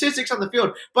their statistics on the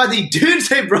field, by the dudes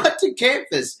they brought to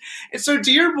campus. And so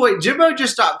to your point, Jimbo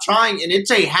just stopped trying, and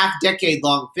it's a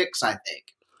half-decade-long fix, I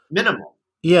think. Minimal.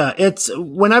 Yeah, it's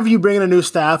whenever you bring in a new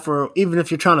staff or even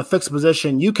if you're trying to fix a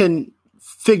position, you can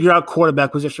figure out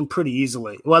quarterback position pretty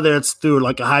easily, whether it's through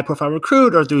like a high profile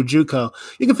recruit or through JUCO.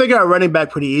 You can figure out running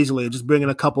back pretty easily, just bring in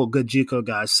a couple of good JUCO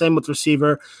guys. Same with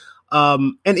receiver.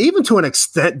 And even to an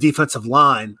extent, defensive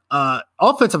line.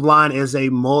 Offensive line is a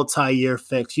multi-year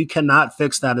fix. You cannot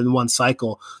fix that in one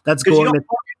cycle. That's going to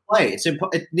play. It's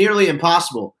nearly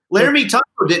impossible. Laramie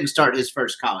Tunsil didn't start his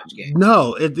first college game.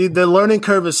 No, the learning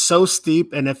curve is so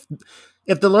steep, and if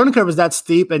the learning curve is that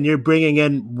steep and you're bringing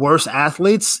in worse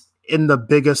athletes in the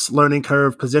biggest learning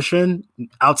curve position,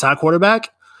 outside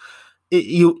quarterback,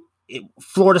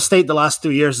 Florida State the last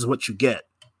 3 years is what you get.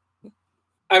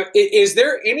 Is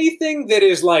there anything that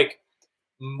is like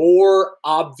more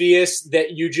obvious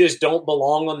that you just don't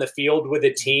belong on the field with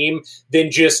a team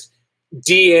than just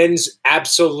DNs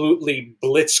absolutely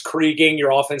blitzkrieging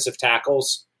your offensive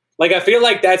tackles? Like, I feel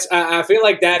like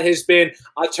that has been.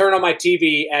 I turn on my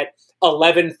TV at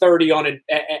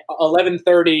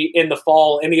 11:30 in the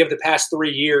fall any of the past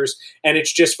 3 years, and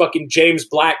it's just fucking James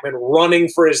Blackman running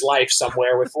for his life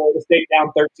somewhere with Florida State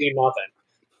down 13-0.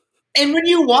 And when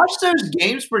you watch those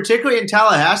games, particularly in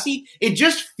Tallahassee, it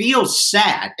just feels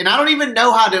sad. And I don't even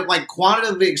know how to like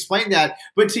quantitatively explain that.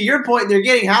 But to your point, they're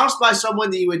getting housed by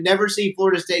someone that you would never see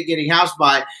Florida State getting housed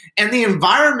by. And the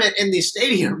environment in the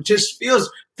stadium just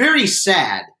feels very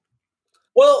sad.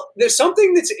 Well, there's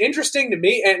something that's interesting to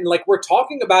me, and like we're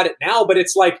talking about it now, but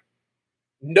it's like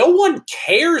no one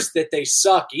cares that they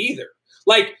suck either.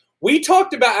 Like we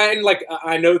talked about, and like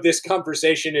I know this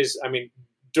conversation is,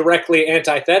 directly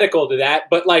antithetical to that,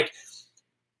 but like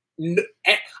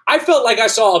I felt like I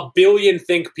saw a billion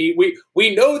Think Pete.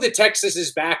 We know the Texas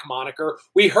is back moniker.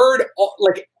 We heard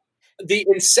like the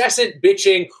incessant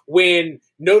bitching when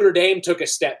Notre Dame took a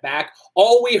step back.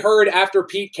 All we heard after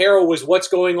Pete Carroll was what's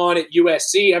going on at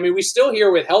USC. We still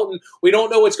hear with Helton. We don't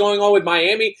know what's going on with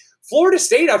Miami. Florida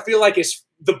State, I feel like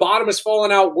the bottom has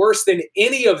fallen out worse than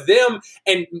any of them.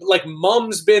 And like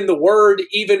mum's been the word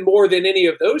even more than any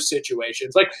of those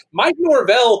situations. Like Mike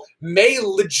Norvell may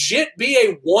legit be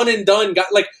a one and done guy.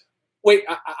 Like, wait,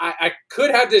 I could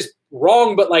have this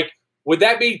wrong, but like, would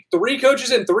that be 3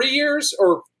 coaches in 3 years,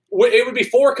 or it would be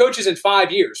 4 coaches in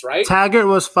 5 years, right? Taggart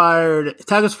was fired.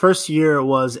 Taggart's first year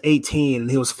was 18, and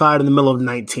he was fired in the middle of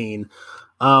 19.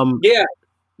 Yeah.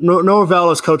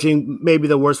 Norvell is coaching maybe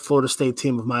the worst Florida State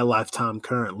team of my lifetime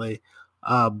currently,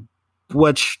 so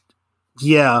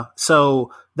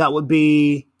that would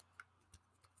be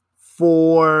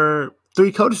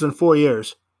 3 coaches in 4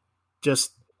 years.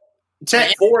 Just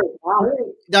like,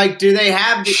 do they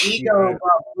have the ego of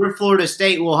we're Florida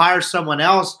State, we'll hire someone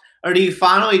else, or do you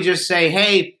finally just say,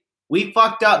 hey, we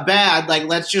fucked up bad, like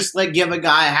let's just give a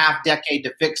guy a half decade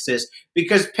to fix this?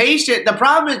 Because the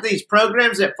problem with these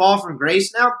programs that fall from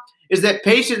grace now is that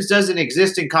patience doesn't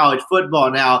exist in college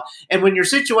football now. And when your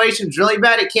situation's really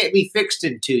bad, it can't be fixed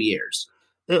in 2 years.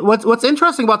 What's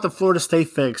interesting about the Florida State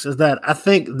fix is that I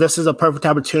think this is a perfect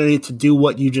opportunity to do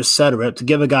what you just said, Rip, to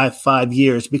give a guy 5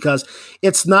 years, because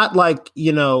it's not like,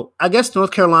 I guess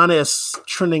North Carolina is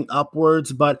trending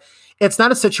upwards, but it's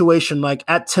not a situation like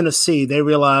at Tennessee. They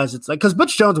realize it's like, because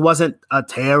Butch Jones wasn't a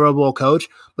terrible coach,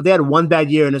 but they had one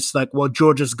bad year, and it's like, well,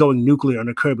 Georgia's going nuclear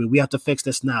under Kirby. We have to fix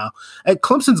this now. And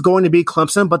Clemson's going to be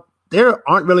Clemson, but there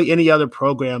aren't really any other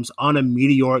programs on a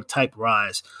meteoric type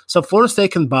rise. So Florida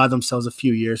State can buy themselves a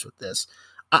few years with this.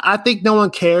 I think no one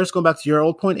cares, going back to your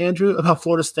old point, Andrew, about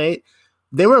Florida State.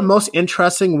 They were most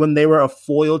interesting when they were a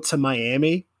foil to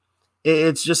Miami.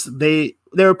 It's just they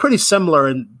were pretty similar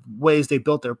in ways they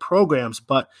built their programs,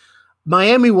 but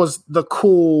Miami was the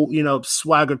cool,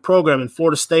 swaggered program, and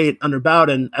Florida State under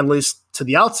Bowden, at least to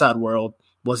the outside world,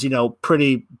 was,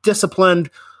 pretty disciplined,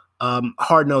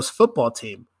 hard-nosed football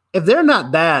team. If they're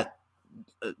not that,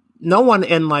 no one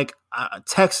in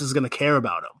Texas is going to care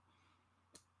about them.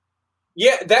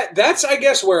 Yeah, that's I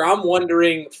guess where I'm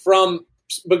wondering from,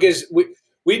 because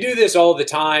we do this all the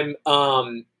time.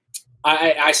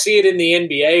 I see it in the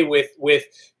NBA with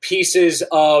pieces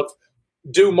of,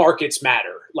 do markets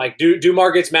matter? Like, do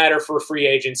markets matter for free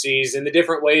agencies and the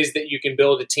different ways that you can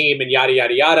build a team and yada,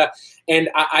 yada, yada. And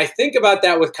I think about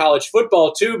that with college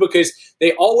football too, because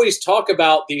they always talk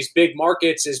about these big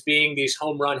markets as being these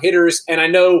home run hitters. And I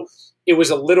know it was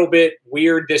a little bit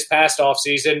weird this past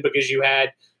offseason because you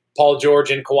had Paul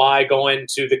George and Kawhi going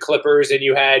to the Clippers and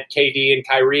you had KD and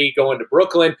Kyrie going to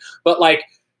Brooklyn. But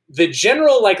the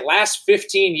general last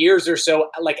 15 years or so,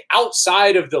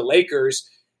 outside of the Lakers,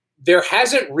 there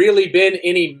hasn't really been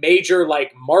any major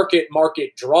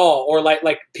market draw, or like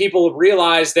people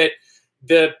realize that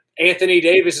the Anthony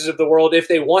Davises of the world, if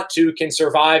they want to, can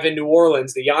survive in New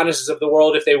Orleans. The Giannis's of the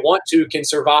world, if they want to, can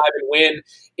survive and win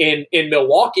in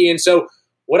Milwaukee. And so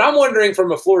what I'm wondering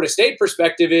from a Florida State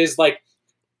perspective is, like,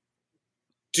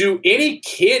 do any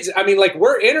kids – I mean, like,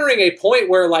 we're entering a point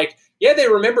where, like, yeah, they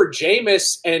remember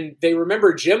Jameis and they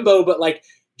remember Jimbo, but, like,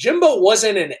 Jimbo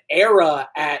wasn't an era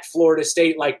at Florida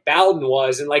State like Bowden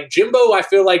was. And, like, Jimbo, I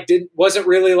feel like wasn't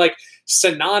really, like,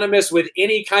 synonymous with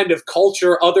any kind of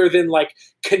culture other than, like,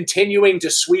 continuing to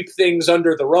sweep things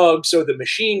under the rug so the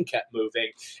machine kept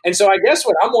moving. And so I guess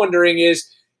what I'm wondering is,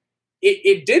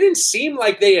 it didn't seem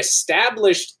like they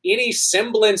established any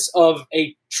semblance of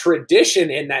a tradition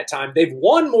in that time. They've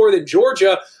won more than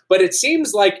Georgia, but it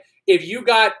seems like if you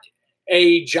got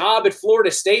a job at Florida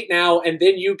State now and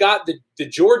then you got the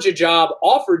Georgia job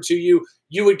offered to you,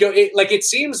 you would go – it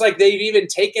seems like they've even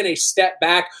taken a step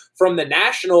back from the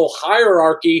national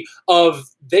hierarchy of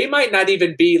they might not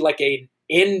even be like a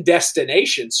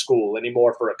in-destination school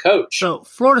anymore for a coach. So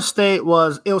Florida State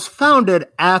was founded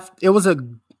after – it was a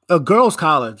girls'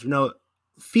 college,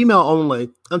 female only,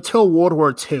 until World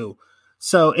War II.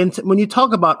 So when you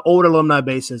talk about old alumni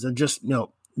bases and just,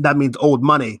 that means old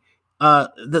money,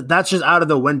 that's just out of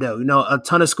the window. A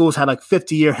ton of schools had like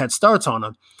 50-year head starts on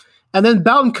them. And then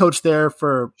Bowden coached there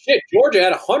for – Shit, Georgia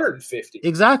had 150.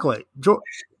 Exactly.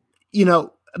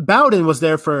 Bowden was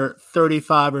there for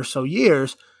 35 or so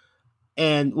years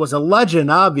and was a legend,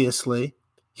 obviously.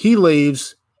 He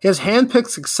leaves. His handpicked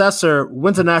successor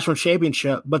wins a national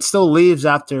championship, but still leaves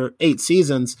after 8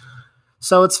 seasons.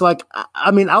 So it's like,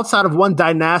 I mean, outside of one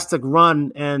dynastic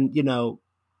run and,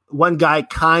 one guy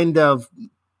kind of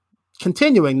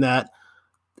continuing that,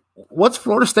 what's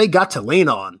Florida State got to lean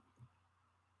on?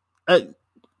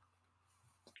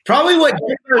 Probably what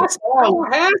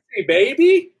happy,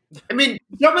 baby. I mean,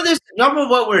 some of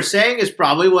what we're saying is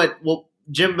probably what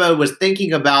Jimbo was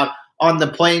thinking about on the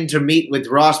plane to meet with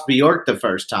Ross Bjork the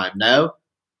first time, no?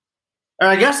 Or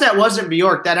I guess that wasn't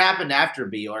Bjork. That happened after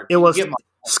Bjork. It was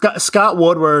Scott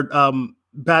Woodward,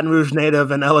 Baton Rouge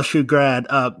native and LSU grad,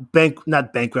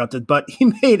 not bankrupted, but he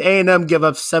made A&M give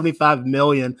up $75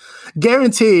 million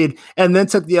guaranteed and then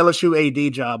took the LSU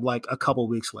AD job like a couple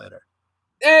weeks later.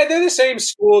 They're the same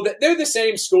school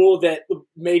that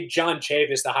made John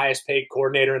Chavis the highest paid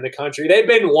coordinator in the country. They've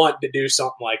been wanting to do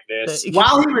something like this.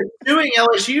 While he was suing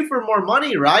LSU for more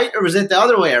money, right? Or was it the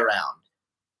other way around?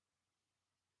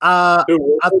 I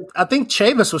think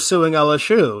Chavis was suing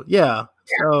LSU. Yeah.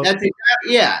 So, that's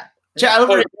exactly, yeah.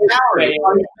 Over salary,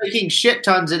 making shit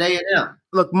tons at A&M.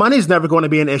 Look, money's never going to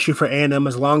be an issue for A&M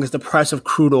as long as the price of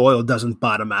crude oil doesn't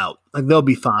bottom out. Like, they'll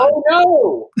be fine. Oh,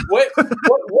 no. What could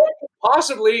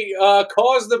possibly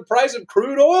cause the price of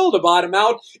crude oil to bottom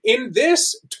out in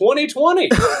this 2020?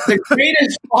 The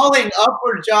greatest falling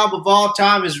upward job of all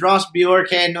time is Ross Bjork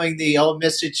handling the Ole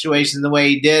Miss situation the way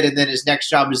he did, and then his next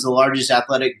job is the largest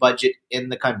athletic budget in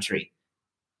the country.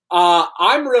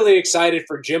 I'm really excited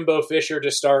for Jimbo Fisher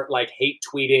to start hate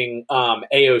tweeting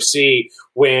AOC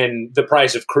when the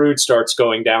price of crude starts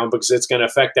going down because it's going to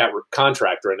affect that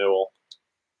contract renewal.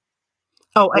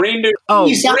 Andrew,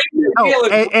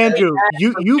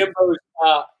 you Jimbo's,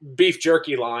 beef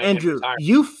jerky line. Andrew,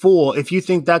 you fool! If you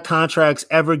think that contract's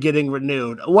ever getting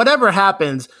renewed, whatever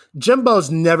happens, Jimbo's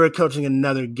never coaching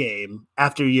another game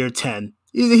after year 10.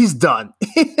 He's done.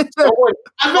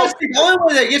 I must think the only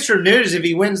one that gets renewed is if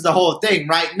he wins the whole thing,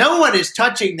 right? No one is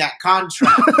touching that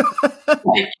contract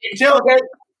until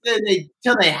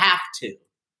they have to.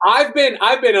 I've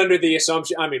been under the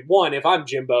assumption. I mean, one, if I'm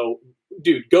Jimbo,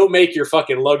 dude, go make your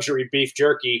fucking luxury beef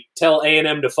jerky. Tell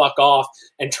A&M to fuck off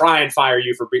and try and fire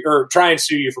you try and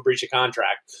sue you for breach of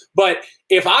contract. But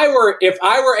if I were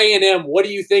A&M, what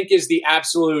do you think is the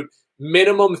absolute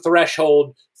minimum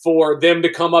threshold for them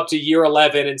to come up to year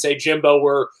 11 and say, Jimbo,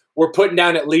 we're putting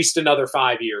down at least another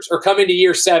 5 years, or come into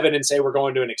year 7 and say we're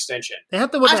going to an extension? They have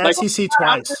to win the SEC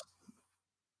twice.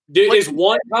 Is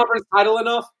one conference title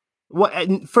enough? What,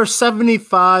 for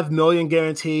 $75 million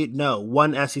guaranteed? No,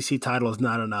 one SEC title is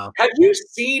not enough. Have you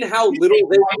seen how little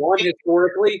they've won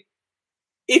historically?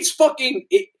 It's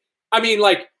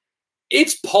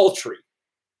it's paltry.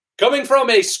 Coming from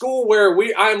a school where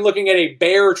I'm looking at a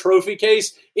bare trophy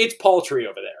case, it's paltry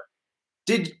over there.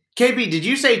 Did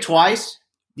you say twice?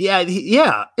 Yeah.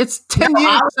 It's 10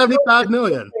 years, $75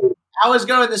 million. I was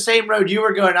going the same road you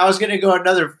were going. I was going to go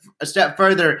a step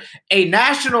further. A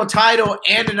national title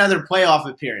and another playoff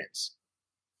appearance.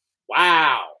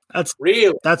 Wow. That's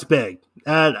real. That's big.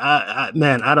 I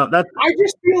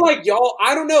just feel like y'all,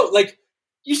 I don't know,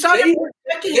 you saw they've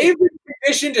been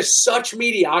conditioned to such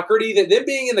mediocrity that them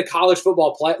being in the college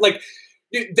football play,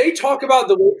 they talk about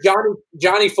the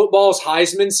Johnny Football's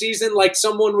Heisman season like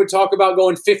someone would talk about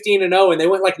going 15-0 and they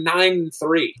went 9-3.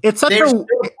 They're still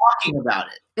talking about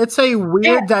it. It's a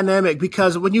weird dynamic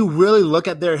because when you really look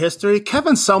at their history,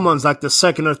 Kevin Sumlin's like the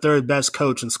second or third best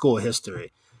coach in school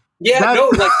history. Yeah,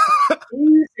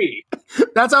 easy.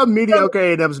 That's how mediocre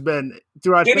A&M's been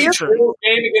throughout history.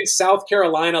 Any game against South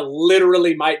Carolina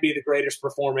literally might be the greatest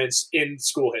performance in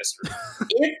school history.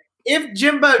 If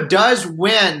Jimbo does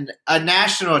win a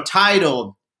national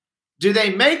title, do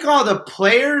they make all the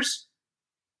players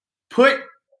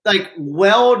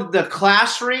weld the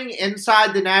class ring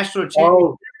inside the national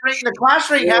championship ring? The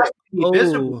class ring has to be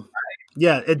visible.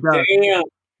 Yeah, it does.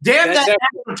 Damn that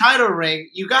national title ring!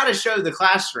 You got to show the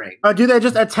class ring. Or do they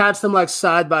just attach them like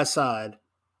side by side?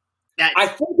 I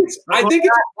think it's a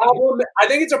problem. I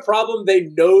think it's a problem they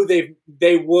know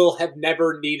they will have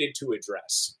never needed to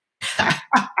address.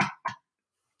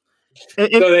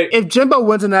 If Jimbo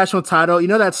wins a national title, you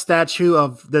know that statue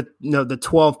of the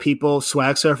 12 people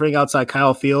swag surfing outside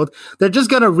Kyle Field? They're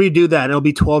just gonna redo that and it'll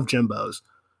be 12 Jimbos.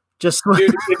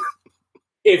 Dude,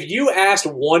 if you asked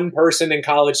one person in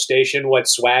College Station what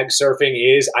swag surfing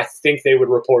is, I think they would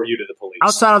report you to the police.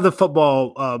 Outside of the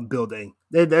football building.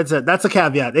 That's a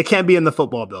caveat. It can't be in the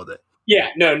football building. Yeah,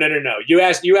 no. You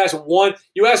ask one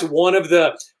of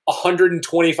the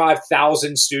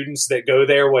 125,000 students that go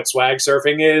there what swag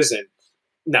surfing is, and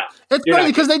no. It's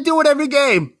funny because they do it every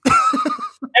game.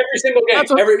 Every single game.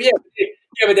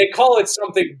 But they call it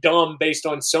something dumb based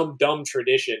on some dumb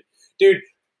tradition. Dude,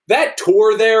 that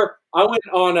tour there, I went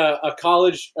on a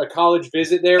college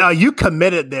visit there. Oh, you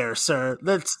committed there, sir.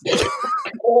 Let's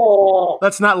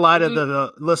not lie to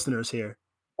the listeners here.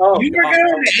 Oh, you were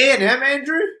going to A&M,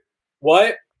 Andrew?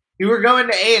 What? You were going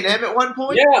to A&M at one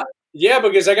point? Yeah,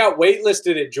 because I got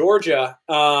waitlisted at Georgia,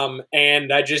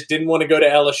 and I just didn't want to go to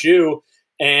LSU.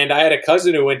 And I had a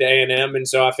cousin who went to A&M, and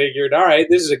so I figured, all right,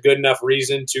 this is a good enough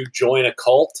reason to join a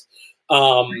cult.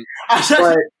 This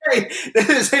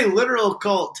is a literal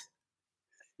cult.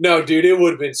 No, dude, it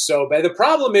would have been so bad. The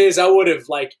problem is I would have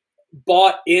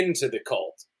bought into the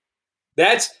cult.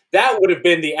 That would have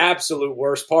been the absolute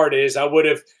worst part. Is I would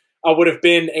have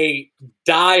been a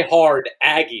diehard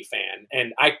Aggie fan,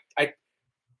 and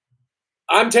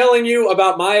I'm telling you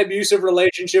about my abusive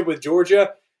relationship with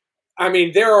Georgia. I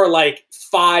mean, there are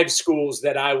 5 schools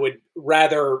that I would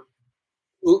rather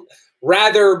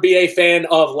be a fan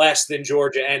of less than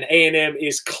Georgia, and A&M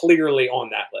is clearly on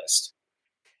that list.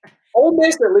 Ole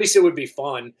Miss, at least it would be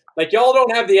fun. Y'all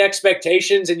don't have the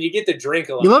expectations, and you get to drink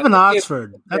a lot. You live in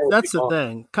Oxford. That's the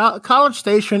thing. College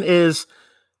Station is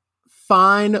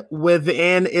fine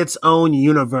within its own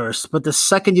universe, but the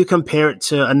second you compare it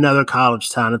to another college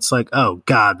town, it's like, oh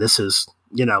God, this is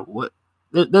what.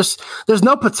 There's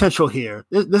no potential here.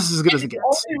 This is as good as it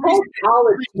gets.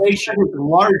 College Station is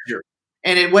larger,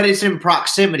 and what it's in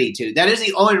proximity to. That is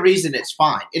the only reason it's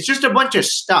fine. It's just a bunch of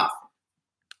stuff.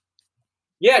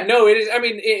 Yeah, no, it is. I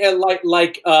mean,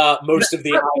 most of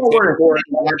the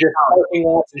are just parking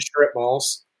lots and strip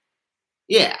malls.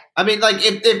 Yeah, I mean,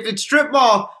 if it's strip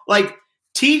mall,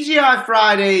 TGI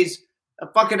Fridays,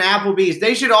 fucking Applebee's,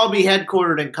 they should all be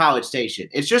headquartered in College Station.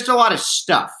 It's just a lot of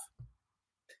stuff.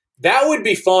 That would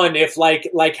be fun if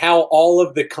how all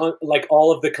of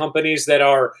the companies that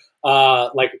are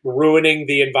ruining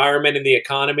the environment and the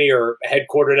economy are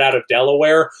headquartered out of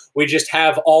Delaware. We just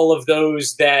have all of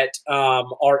those that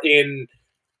are in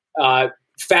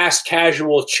fast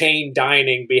casual chain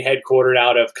dining be headquartered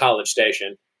out of College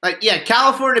Station.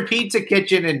 California Pizza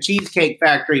Kitchen and Cheesecake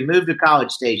Factory moved to College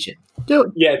Station.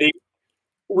 Dude, yeah,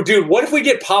 Dude, what if we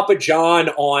get Papa John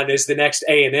on as the next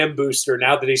A&M booster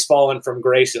now that he's fallen from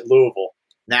grace at Louisville?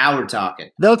 Now we're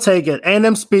talking. They'll take it.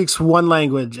 A&M speaks one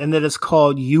language, and it is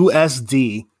called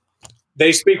USD.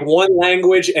 They speak one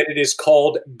language, and it is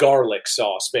called garlic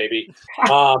sauce, baby.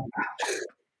 I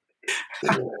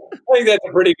think that's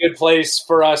a pretty good place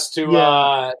for us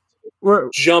to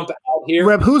jump out here.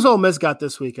 Reb, who's Ole Miss got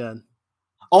this weekend?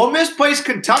 Ole Miss plays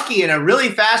Kentucky in a really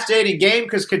fascinating game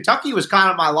because Kentucky was kind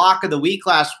of my lock of the week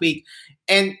last week,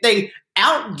 and they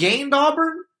outgained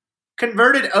Auburn,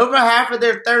 converted over half of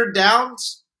their third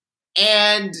downs,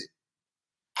 and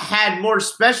had more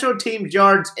special teams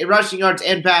yards, rushing yards,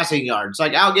 and passing yards.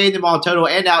 Outgained them all total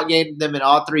and outgained them in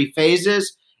all 3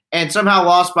 phases, and somehow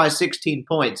lost by 16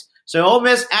 points. So Ole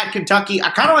Miss at Kentucky.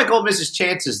 I kind of like Ole Miss's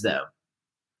chances, though.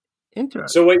 Interesting.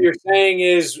 So what you're saying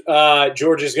is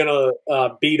Georgia's going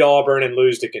to beat Auburn and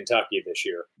lose to Kentucky this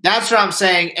year. That's what I'm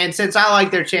saying. And since I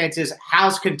like their chances,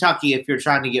 how's Kentucky if you're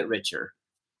trying to get richer?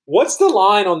 What's the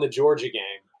line on the Georgia game?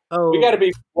 Oh, we got to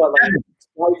be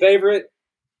my favorite.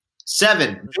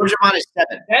 7. Georgia minus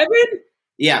 7. 7?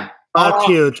 Yeah. That's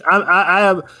huge.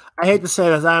 I hate to say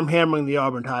this. I'm hammering the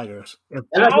Auburn Tigers.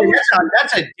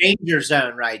 That's a danger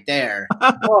zone right there.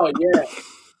 Oh yeah.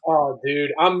 Oh,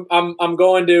 dude, I'm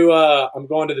going to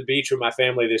the beach with my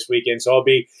family this weekend, so I'll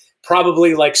be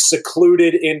probably like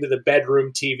secluded into the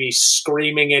bedroom TV,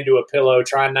 screaming into a pillow,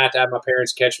 trying not to have my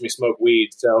parents catch me smoke weed.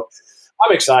 So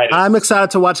I'm excited. I'm excited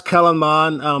to watch Kellen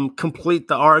Mond complete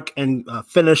the arc and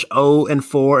finish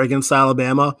 0-4 against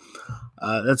Alabama.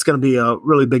 That's going to be a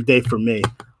really big day for me.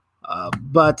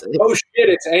 But oh shit,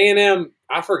 it's A&M.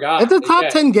 I forgot. It's a top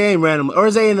 10 game randomly, or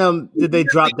is A&M? Did they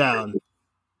drop down?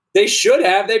 They should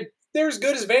have. They're as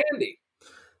good as Vandy.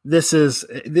 This is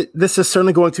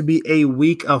certainly going to be a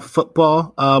week of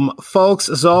football. Folks,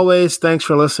 as always, thanks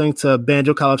for listening to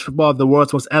Banjo College Football, the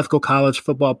world's most ethical college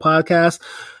football podcast.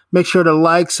 Make sure to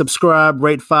like, subscribe,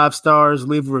 rate 5 stars,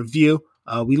 leave a review.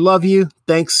 We love you.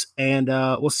 Thanks, and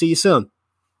we'll see you soon.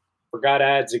 Forgot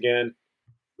ads again.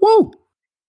 Woo!